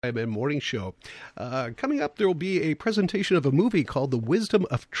And Morning Show. Coming up, there will be a presentation of a movie called The Wisdom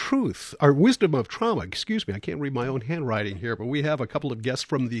of Truth, or Wisdom of Trauma. Excuse me, I can't read my own handwriting here, but we have a couple of guests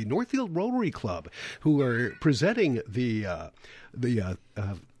from the Northfield Rotary Club who are presenting the I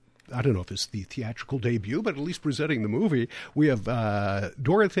don't know if it's the theatrical debut, but at least presenting the movie. We have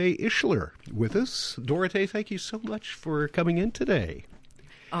Dorothee Ischler with us. Dorothee, thank you so much for coming in today.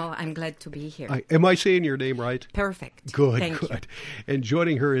 Oh, I'm glad to be here. Am I saying your name right? Perfect. Good, Thank good. You. And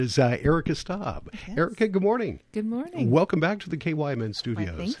joining her is Erica Staab. Yes. Erica, good morning. Good morning. Welcome back to the KYMN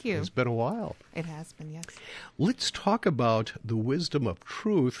studios. Why, thank you. It's been a while. It has been, yes. Let's talk about the wisdom of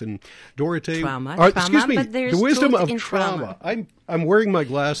truth. And Dorothee, trauma, excuse me, but there's the wisdom truth of in trauma. I'm wearing my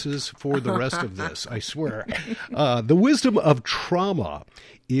glasses for the rest of this, I swear. The Wisdom of Trauma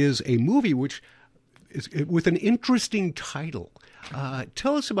is a movie which is with an interesting title.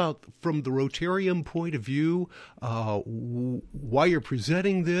 Tell us about, from the Rotarian point of view, why you're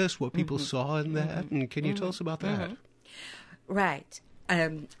presenting this, what people saw in that, and can you tell us about that? Right.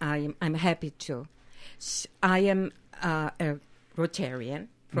 I'm happy to. I am a Rotarian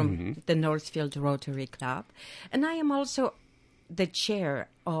from the Northfield Rotary Club, and I am also the chair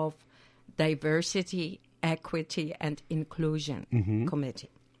of Diversity, Equity, and Inclusion Committee.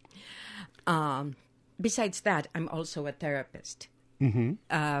 Besides that, I'm also a therapist.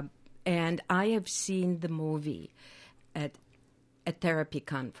 And I have seen the movie at a therapy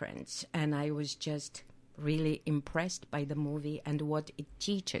conference, and I was just really impressed by the movie and what it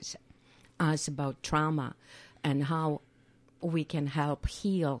teaches us about trauma and how we can help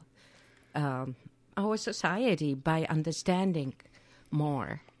heal our society by understanding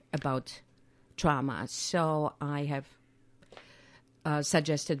more about trauma. So I have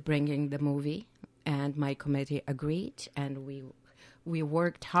suggested bringing the movie, and my committee agreed, and we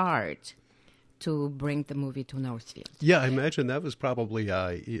worked hard to bring the movie to Northfield. Yeah, I imagine that was probably,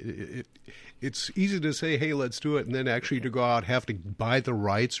 it's easy to say, hey, let's do it, and then actually to go out, have to buy the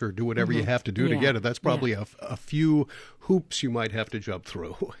rights or do whatever you have to do to get it. That's probably a few hoops you might have to jump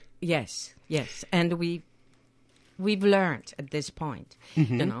through. Yes. And we've learned at this point,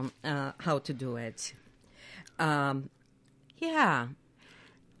 how to do it.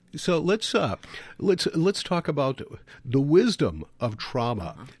 So let's talk about the wisdom of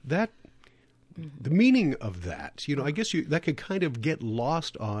trauma. That the meaning of that. I guess that could kind of get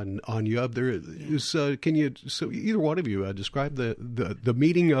lost on you. There is. Can you? So either one of you describe the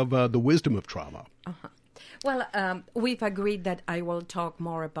meaning of the wisdom of trauma. Well, we've agreed that I will talk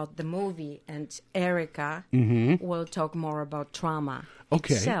more about the movie, and Erica will talk more about trauma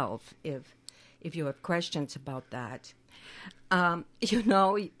itself. If you have questions about that,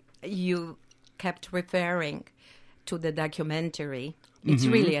 you kept referring to the documentary. It's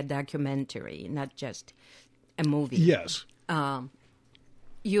really a documentary, not just a movie. Yes.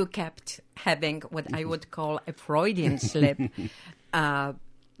 You kept having what I would call a Freudian slip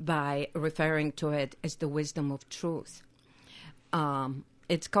by referring to it as the wisdom of truth.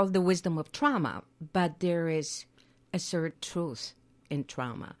 It's called the wisdom of trauma, but there is a third truth in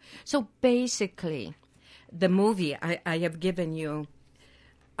trauma. So basically, the movie, I have given you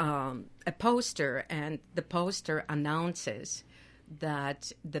a poster, and the poster announces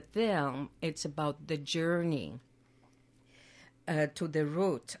that the film, it's about the journey to the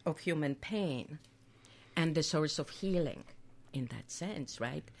root of human pain and the source of healing in that sense,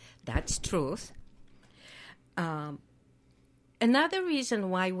 right? That's truth. Another reason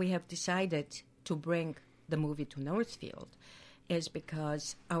why we have decided to bring the movie to Northfield is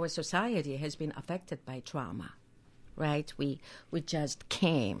because our society has been affected by trauma. Right, we just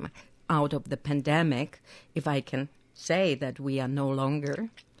came out of the pandemic, if I can say that we are no longer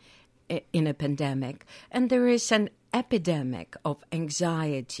in a pandemic, and there is an epidemic of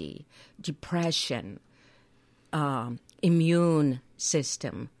anxiety, depression, immune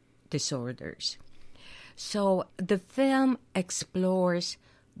system disorders. So the film explores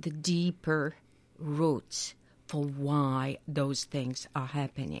the deeper roots for why those things are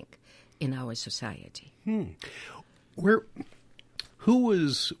happening in our society. Who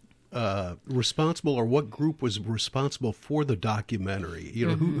was responsible, or what group was responsible for the documentary?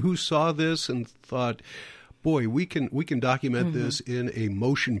 Who saw this and thought, boy, we can document this in a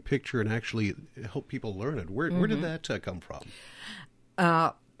motion picture and actually help people learn it. Where did that come from?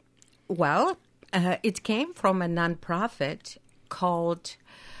 It came from a nonprofit called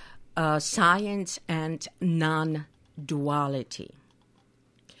Science and Non-Duality.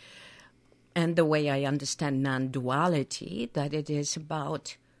 And the way I understand non-duality, that it is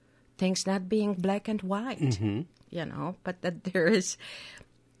about things not being black and white, but that there is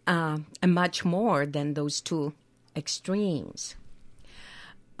a much more than those two extremes.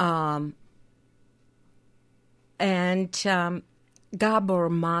 Gabor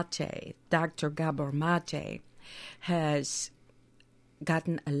Mate, Dr. Gabor Mate, has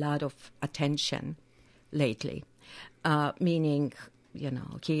gotten a lot of attention lately, meaning,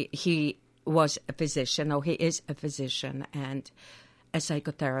 he was a physician, or he is a physician and a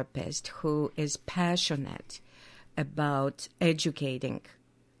psychotherapist who is passionate about educating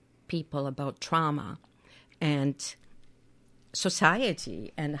people about trauma and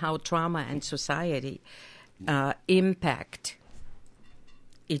society, and how trauma and society impact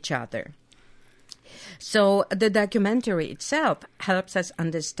each other. So the documentary itself helps us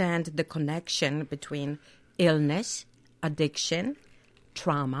understand the connection between illness, addiction,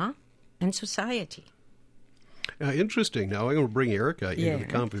 trauma, and society. Interesting. Now I'm going to bring Erica into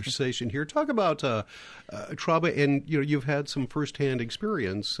the conversation here. Talk about trauma, and you've had some firsthand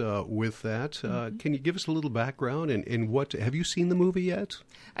experience with that. Can you give us a little background? And what have you seen the movie yet?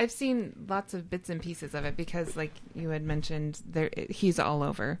 I've seen lots of bits and pieces of it because, like you had mentioned, he's all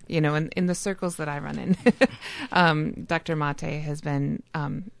over. In the circles that I run in, Dr. Mate has been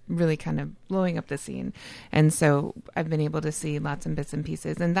really kind of blowing up the scene. And so I've been able to see lots of bits and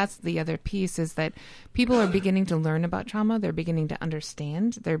pieces. And that's the other piece, is that people are beginning to learn about trauma. They're beginning to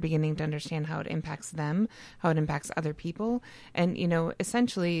understand. They're beginning to understand how it impacts them, how it impacts other people. And,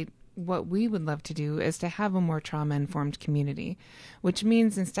 essentially what we would love to do is to have a more trauma-informed community, which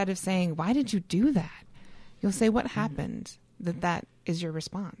means instead of saying, why did you do that? You'll say, what happened? That is your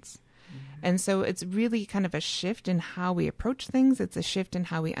response. And so it's really kind of a shift in how we approach things. It's a shift in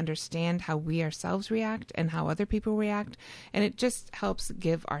how we understand how we ourselves react and how other people react. And it just helps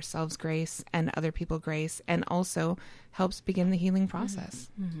give ourselves grace and other people grace, and also helps begin the healing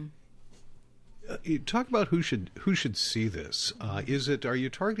process. Talk about who should see this. Are you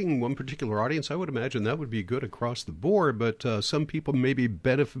targeting one particular audience? I would imagine that would be good across the board, but some people may be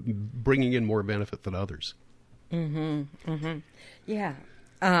bringing in more benefit than others. Yeah.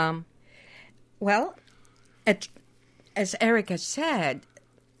 Well, as Erica said,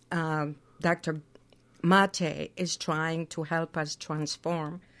 Dr. Mate is trying to help us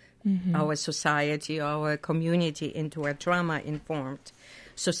transform our society, our community into a trauma-informed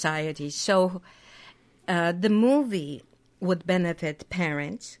society. So the movie would benefit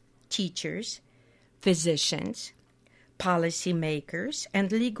parents, teachers, physicians, policymakers,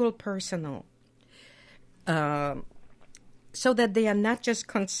 and legal personnel, so that they are not just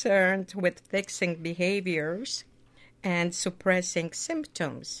concerned with fixing behaviors and suppressing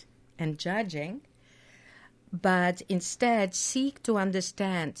symptoms and judging, but instead seek to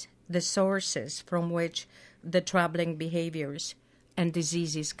understand the sources from which the troubling behaviors and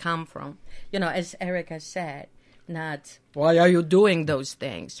diseases come from. As Erica said, not why are you doing those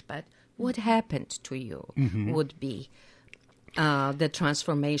things, but what happened to you would be the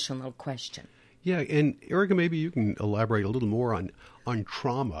transformational question. Yeah, and Erica, maybe you can elaborate a little more on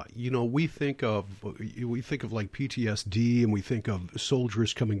trauma. We think of like PTSD, and we think of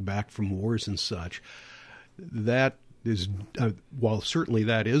soldiers coming back from wars and such. That is, while certainly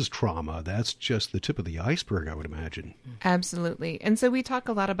that is trauma, that's just the tip of the iceberg, I would imagine. Absolutely. And so we talk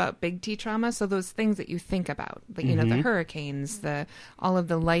a lot about big T trauma, so those things that you think about, the hurricanes, all of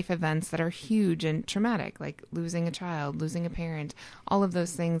the life events that are huge and traumatic, like losing a child, losing a parent, all of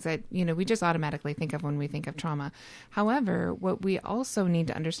those things that, we just automatically think of when we think of trauma. However, what we also need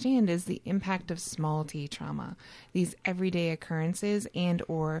to understand is the impact of small T trauma, these everyday occurrences and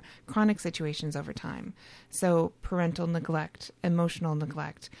or chronic situations over time. So parental neglect, emotional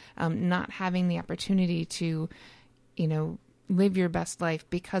neglect, not having the opportunity to, live your best life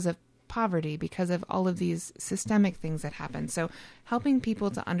because of poverty, because of all of these systemic things that happen. So helping people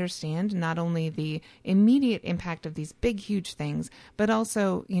to understand not only the immediate impact of these big, huge things, but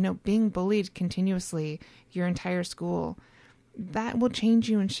also, being bullied continuously your entire school, that will change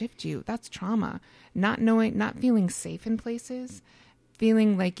you and shift you. That's trauma. Not feeling safe in places,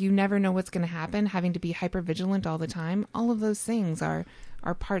 feeling like you never know what's going to happen, having to be hypervigilant all the time. All of those things are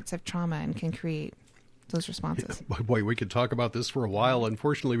parts of trauma and can create those responses. Boy, we could talk about this for a while.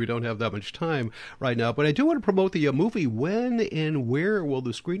 Unfortunately, we don't have that much time right now. But I do want to promote the movie. When and where will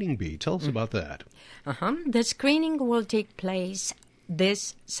the screening be? Tell us about that. The screening will take place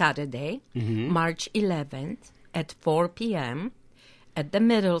this Saturday, March 11th at 4 p.m. at the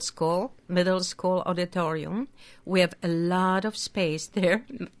middle school auditorium. We have a lot of space there.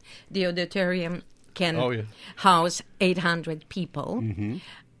 The auditorium can house 800 people.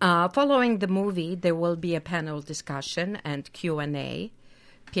 Following the movie, there will be a panel discussion and Q&A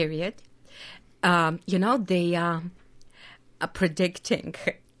period. They are predicting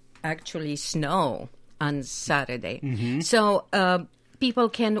actually snow on Saturday. So people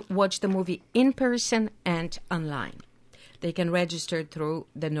can watch the movie in person and online. They can register through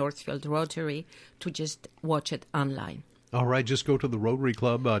the Northfield Rotary to just watch it online. All right, just go to the Rotary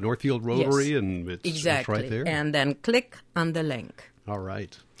Club, Northfield Rotary, and it's right there. And then click on the link. All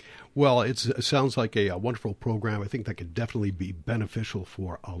right. Well, it sounds like a wonderful program. I think that could definitely be beneficial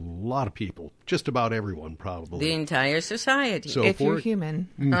for a lot of people, just about everyone, probably. The entire society. So if you're human,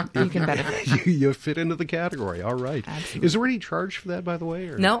 you can benefit. You fit into the category. All right. Absolutely. Is there any charge for that, by the way?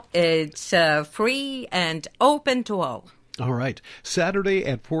 Or? No, it's free and open to all. All right. Saturday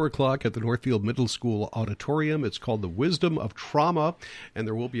at 4 o'clock at the Northfield Middle School Auditorium. It's called The Wisdom of Trauma, and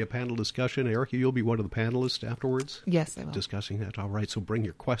there will be a panel discussion. Erica, you'll be one of the panelists afterwards? Yes, I will. Discussing that. All right. So bring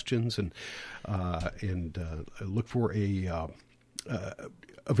your questions and look for a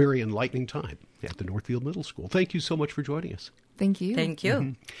very enlightening time at the Northfield Middle School. Thank you so much for joining us. Thank you. Thank you.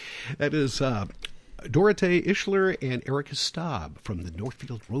 Mm-hmm. That is Dorothee Ischler and Erica Staab from the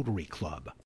Northfield Rotary Club.